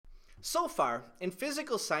So far, in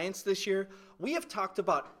physical science this year, we have talked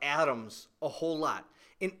about atoms a whole lot.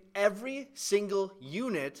 In every single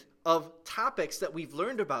unit of topics that we've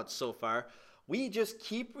learned about so far, we just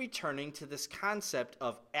keep returning to this concept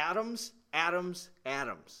of atoms, atoms,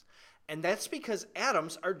 atoms. And that's because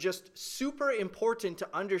atoms are just super important to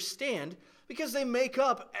understand because they make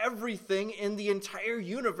up everything in the entire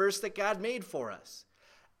universe that God made for us.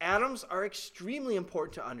 Atoms are extremely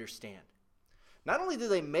important to understand. Not only do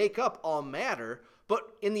they make up all matter,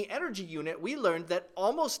 but in the energy unit, we learned that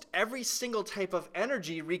almost every single type of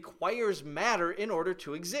energy requires matter in order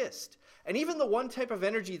to exist. And even the one type of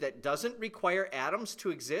energy that doesn't require atoms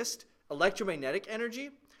to exist, electromagnetic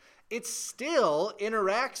energy, it still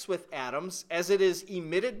interacts with atoms as it is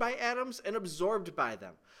emitted by atoms and absorbed by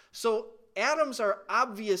them. So atoms are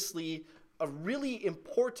obviously a really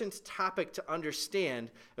important topic to understand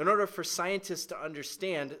in order for scientists to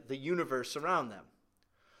understand the universe around them.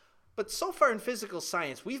 But so far in physical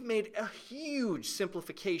science, we've made a huge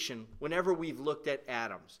simplification whenever we've looked at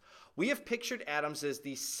atoms. We have pictured atoms as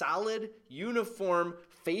these solid, uniform,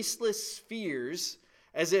 faceless spheres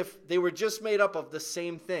as if they were just made up of the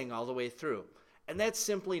same thing all the way through. And that's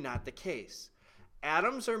simply not the case.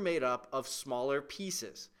 Atoms are made up of smaller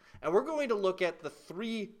pieces. And we're going to look at the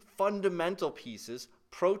three fundamental pieces,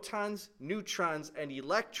 protons, neutrons, and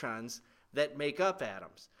electrons, that make up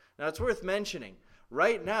atoms. Now, it's worth mentioning,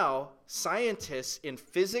 right now, scientists in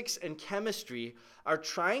physics and chemistry are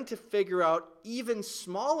trying to figure out even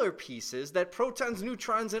smaller pieces that protons,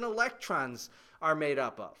 neutrons, and electrons are made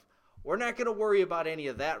up of. We're not going to worry about any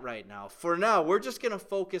of that right now. For now, we're just going to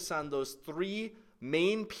focus on those three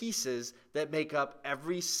main pieces that make up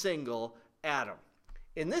every single atom.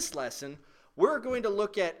 In this lesson, we're going to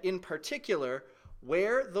look at, in particular,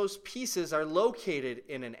 where those pieces are located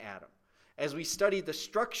in an atom, as we study the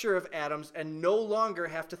structure of atoms and no longer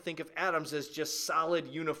have to think of atoms as just solid,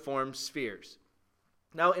 uniform spheres.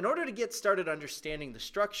 Now, in order to get started understanding the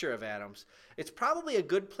structure of atoms, it's probably a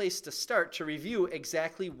good place to start to review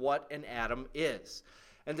exactly what an atom is.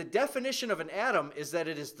 And the definition of an atom is that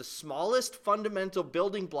it is the smallest fundamental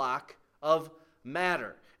building block of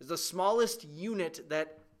matter. It's the smallest unit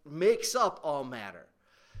that makes up all matter.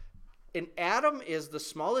 An atom is the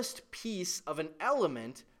smallest piece of an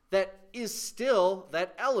element that is still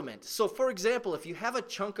that element. So for example, if you have a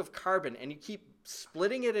chunk of carbon and you keep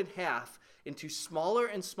splitting it in half into smaller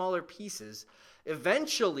and smaller pieces,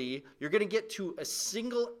 eventually you're going to get to a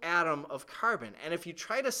single atom of carbon. And if you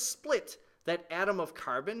try to split that atom of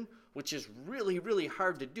carbon, which is really, really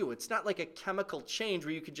hard to do. It's not like a chemical change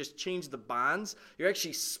where you can just change the bonds. You're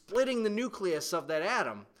actually splitting the nucleus of that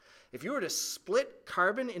atom. If you were to split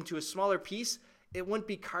carbon into a smaller piece, it wouldn't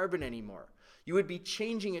be carbon anymore. You would be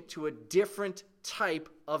changing it to a different type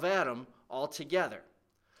of atom altogether.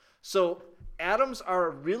 So atoms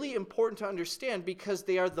are really important to understand because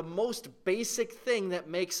they are the most basic thing that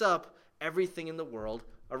makes up everything in the world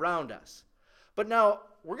around us. But now,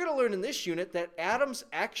 we're going to learn in this unit that atoms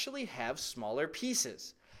actually have smaller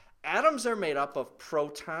pieces. Atoms are made up of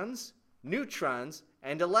protons, neutrons,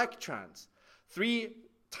 and electrons. Three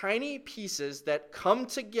tiny pieces that come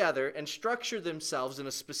together and structure themselves in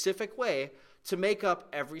a specific way to make up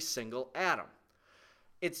every single atom.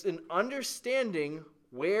 It's an understanding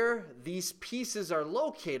where these pieces are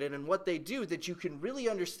located and what they do that you can really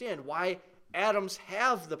understand why atoms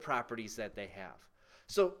have the properties that they have.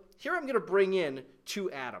 So here I'm going to bring in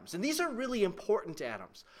two atoms, and these are really important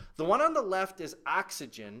atoms. The one on the left is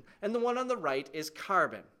oxygen, and the one on the right is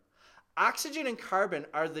carbon. Oxygen and carbon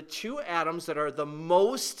are the two atoms that are the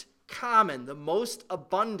most common, the most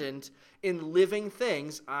abundant in living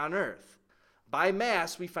things on Earth. By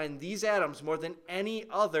mass, we find these atoms more than any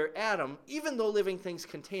other atom, even though living things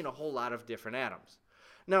contain a whole lot of different atoms.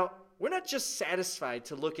 Now, we're not just satisfied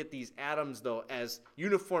to look at these atoms, though, as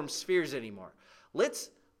uniform spheres anymore.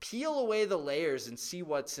 Let's peel away the layers and see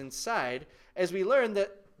what's inside as we learn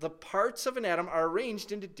that the parts of an atom are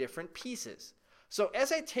arranged into different pieces. So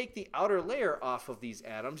as I take the outer layer off of these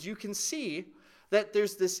atoms, you can see that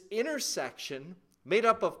there's this intersection made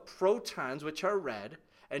up of protons, which are red,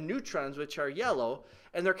 and neutrons, which are yellow,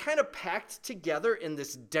 and they're kind of packed together in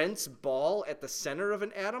this dense ball at the center of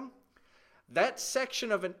an atom. That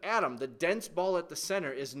section of an atom, the dense ball at the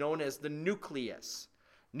center, is known as the nucleus.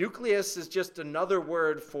 Nucleus is just another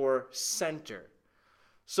word for center.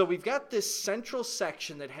 So we've got this central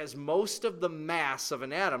section that has most of the mass of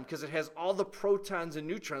an atom because it has all the protons and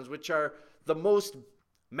neutrons, which are the most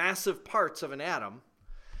massive parts of an atom.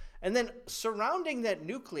 And then surrounding that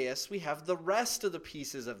nucleus, we have the rest of the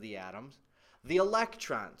pieces of the atom, the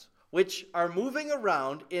electrons, which are moving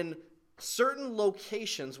around in certain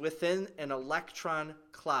locations within an electron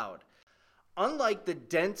cloud. Unlike the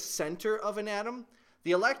dense center of an atom,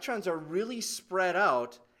 the electrons are really spread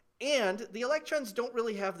out, and the electrons don't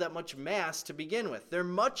really have that much mass to begin with. They're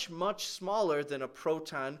much, much smaller than a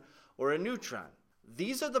proton or a neutron.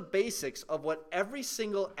 These are the basics of what every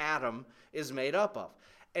single atom is made up of.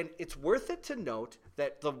 And it's worth it to note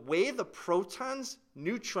that the way the protons,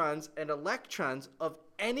 neutrons, and electrons of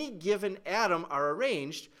any given atom are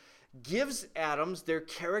arranged gives atoms their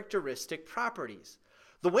characteristic properties.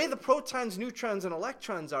 The way the protons, neutrons, and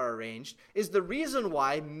electrons are arranged is the reason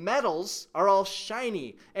why metals are all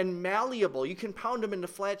shiny and malleable. You can pound them into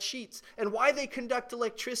flat sheets, and why they conduct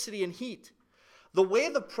electricity and heat. The way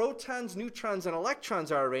the protons, neutrons, and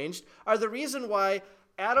electrons are arranged are the reason why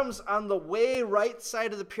atoms on the way right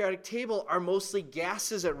side of the periodic table are mostly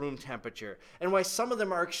gases at room temperature, and why some of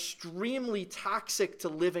them are extremely toxic to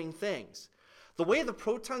living things. The way the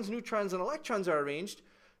protons, neutrons, and electrons are arranged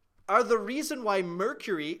are the reason why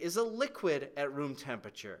mercury is a liquid at room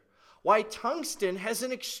temperature, why tungsten has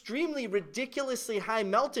an extremely ridiculously high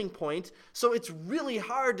melting point, so it's really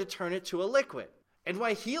hard to turn it to a liquid, and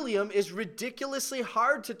why helium is ridiculously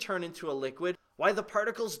hard to turn into a liquid, why the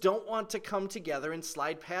particles don't want to come together and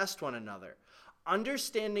slide past one another.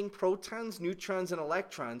 Understanding protons, neutrons, and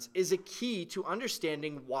electrons is a key to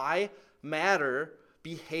understanding why matter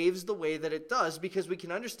behaves the way that it does, because we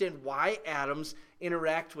can understand why atoms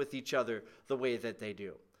interact with each other the way that they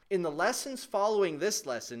do. In the lessons following this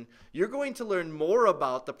lesson, you're going to learn more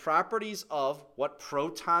about the properties of what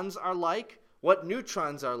protons are like, what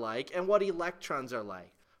neutrons are like, and what electrons are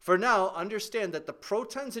like. For now, understand that the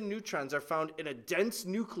protons and neutrons are found in a dense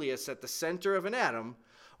nucleus at the center of an atom,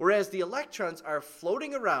 whereas the electrons are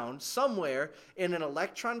floating around somewhere in an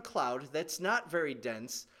electron cloud that's not very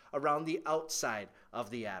dense around the outside of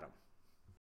the atom.